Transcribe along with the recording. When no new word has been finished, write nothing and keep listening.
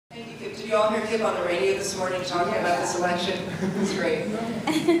you all hear Kip on the radio this morning talking about this election? It's great.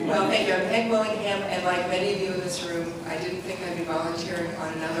 Well, thank you. I'm Peg Willingham, and like many of you in this room, I didn't think I'd be volunteering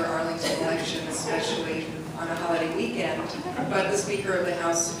on another Arlington election, especially on a holiday weekend, but the Speaker of the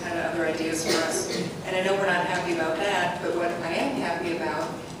House had other ideas for us. And I know we're not happy about that, but what I am happy about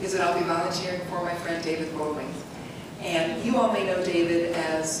is that I'll be volunteering for my friend David Boling. And you all may know David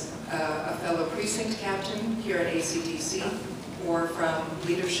as a fellow precinct captain here at ACDC, or from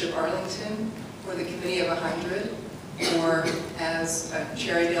Leadership Arlington, or the Committee of 100, or as a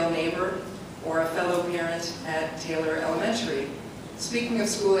Cherrydale neighbor, or a fellow parent at Taylor Elementary. Speaking of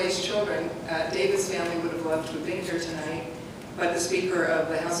school-aged children, David's family would have loved to have been here tonight, but the Speaker of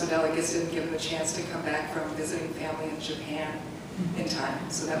the House of Delegates didn't give him a chance to come back from visiting family in Japan in time,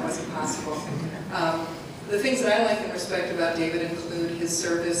 so that wasn't possible. The things that I like and respect about David include his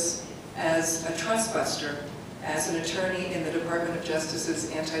service as a trust buster, as an attorney in the Department of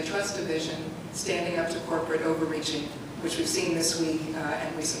Justice's Antitrust Division, standing up to corporate overreaching, which we've seen this week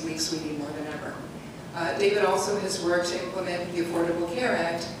and recent weeks we need more than ever. David also has worked to implement the Affordable Care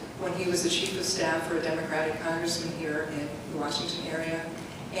Act when he was the Chief of Staff for a Democratic congressman here in the Washington area,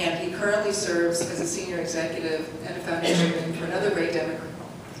 and he currently serves as a senior executive at a foundation for another great Democrat,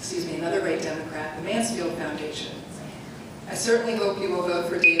 the Mansfield Foundation. I certainly hope you will vote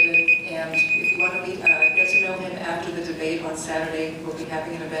for David, and if you want to get to know him after the debate on Saturday, we'll be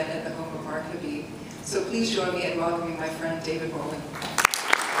having an event at the home of Mark Habib. So please join me in welcoming my friend David Boling.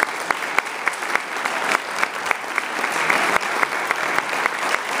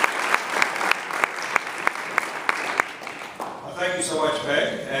 Thank you so much,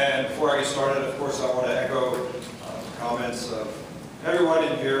 Peg. And before I get started, of course, I want to echo the comments of everyone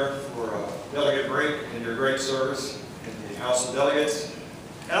in here for Delegate Brink and your great service in the House of Delegates.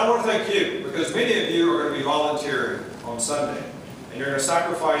 And I want to thank you, because many of you are going to be volunteering on Sunday, and you're going to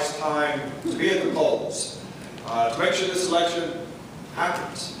sacrifice time to be at the polls, to make sure this election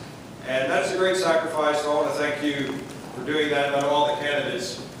happens. And that is a great sacrifice, so I want to thank you for doing that. And I know all the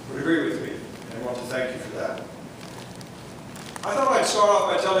candidates would agree with me, and I want to thank you for that. I thought I'd start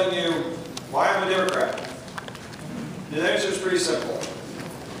off by telling you why I'm a Democrat. The answer is pretty simple.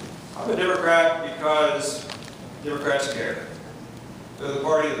 I'm a Democrat because Democrats care. They're the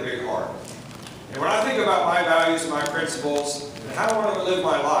party of the big heart. And when I think about my values and my principles and how I want to live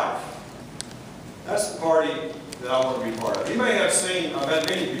my life, that's the party that I want to be part of. You may have seen, I bet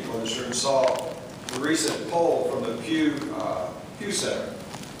many people in this room saw the recent poll from the Pew Center.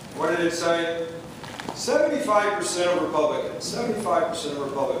 What did it say? 75% of Republicans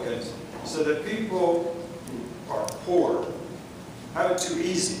said that people who are poor have it too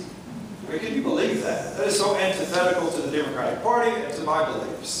easy. I mean, can you believe that? That is so antithetical to the Democratic Party and to my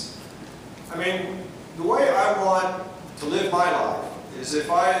beliefs. I mean, the way I want to live my life is if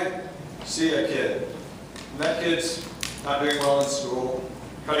I see a kid, and that kid's not doing well in school,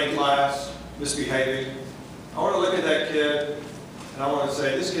 cutting class, misbehaving, I want to look at that kid and I want to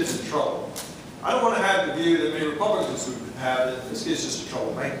say, this kid's in trouble. I don't want to have the view that many Republicans would have that this kid's just a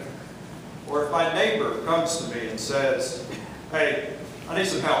troublemaker. Or if my neighbor comes to me and says, hey, I need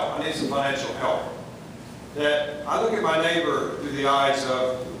some help, I need some financial help, that I look at my neighbor through the eyes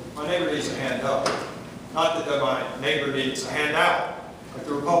of, my neighbor needs a hand up. Not that my neighbor needs a handout, like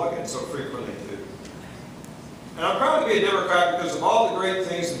the Republicans so frequently do. And I'm proud to be a Democrat because of all the great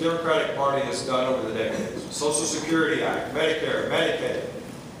things the Democratic Party has done over the decades. The Social Security Act, Medicare, Medicaid,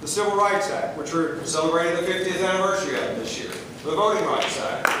 the Civil Rights Act, which we're celebrating the 50th anniversary of this year, the Voting Rights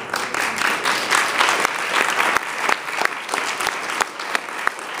Act,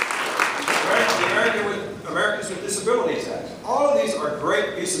 the Americans with Disabilities Act. All of these are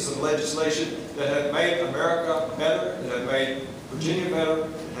great pieces of legislation that have made America better, that have made Virginia better,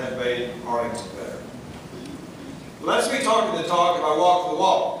 and have made Arlington better. Let's be talking the talk if I walk the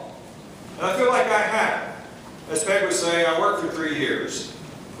walk. And I feel like I have. As Peg was saying, I worked for 3 years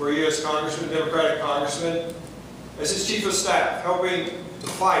for a U.S. Congressman, Democratic Congressman, as his Chief of Staff, helping to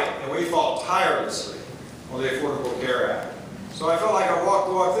fight, and we fought tirelessly on the Affordable Care Act. So I felt like I walked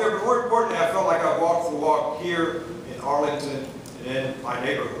the walk there, but more importantly, I felt like I walked the walk here in Arlington and in my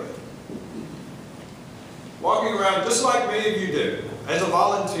neighborhood. Walking around just like many of you do, as a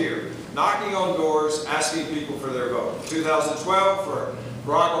volunteer, knocking on doors, asking people for their vote. In 2012, for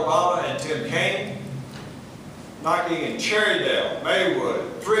Barack Obama and Tim Kaine, knocking in Cherrydale,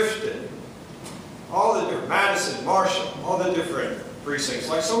 Maywood, Thrifton, all the different, Madison, Marshall, all the different precincts,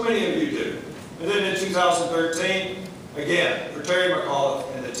 like so many of you do. And then in 2013, again, for Terry McAuliffe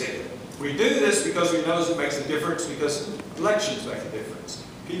and the ticket. We do this because we know it makes a difference, because elections make a difference.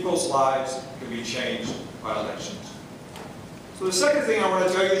 People's lives can be changed by elections. So the second thing I want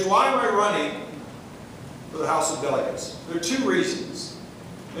to tell you is, why am I running? for the House of Delegates. There are two reasons.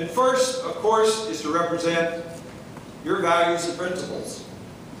 And first, of course, is to represent your values and principles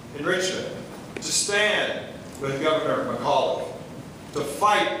in Richmond, to stand with Governor McCauley, to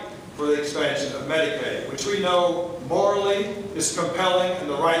fight for the expansion of Medicaid, which we know morally is compelling and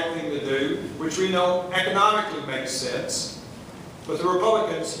the right thing to do, which we know economically makes sense, but the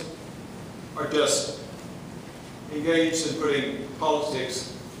Republicans are just engaged in putting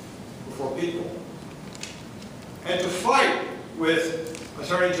politics before people. And to fight with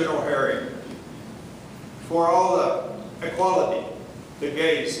Attorney General Herring for all the equality that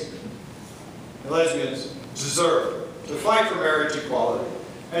gays and lesbians deserve, to fight for marriage equality,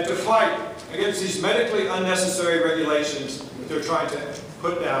 and to fight against these medically unnecessary regulations that they're trying to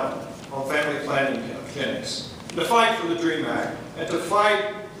put down on family planning clinics, to fight for the DREAM Act, and to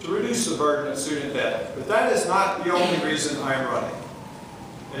fight to reduce the burden of student debt. But that is not the only reason I am running.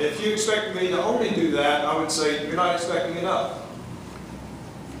 And if you expect me to only do that, I would say you're not expecting enough.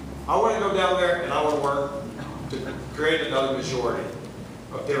 I want to go down there and I want to work to create another majority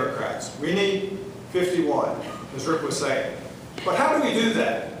of Democrats. We need 51, as Rick was saying. But how do we do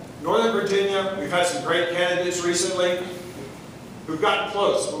that? Northern Virginia, we've had some great candidates recently who've gotten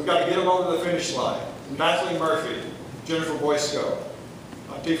close, but we've got to get them over the finish line. Natalie Murphy, Jennifer Boysko,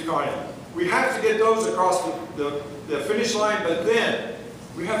 Lateef Carney. We have to get those across the finish line, but then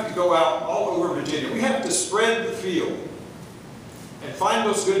we have to go out all over Virginia. We have to spread the field and find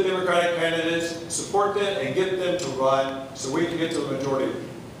those good Democratic candidates, support them, and get them to run so we can get to the majority.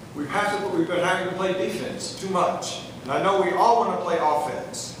 We've been having to play defense too much. And I know we all want to play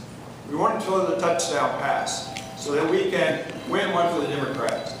offense. We want to throw the touchdown pass so that we can win one for the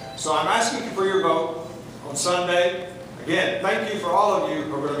Democrats. So I'm asking you for your vote on Sunday. Again, thank you for all of you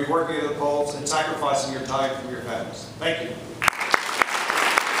who are going to be working at the polls and sacrificing your time for your families. Thank you.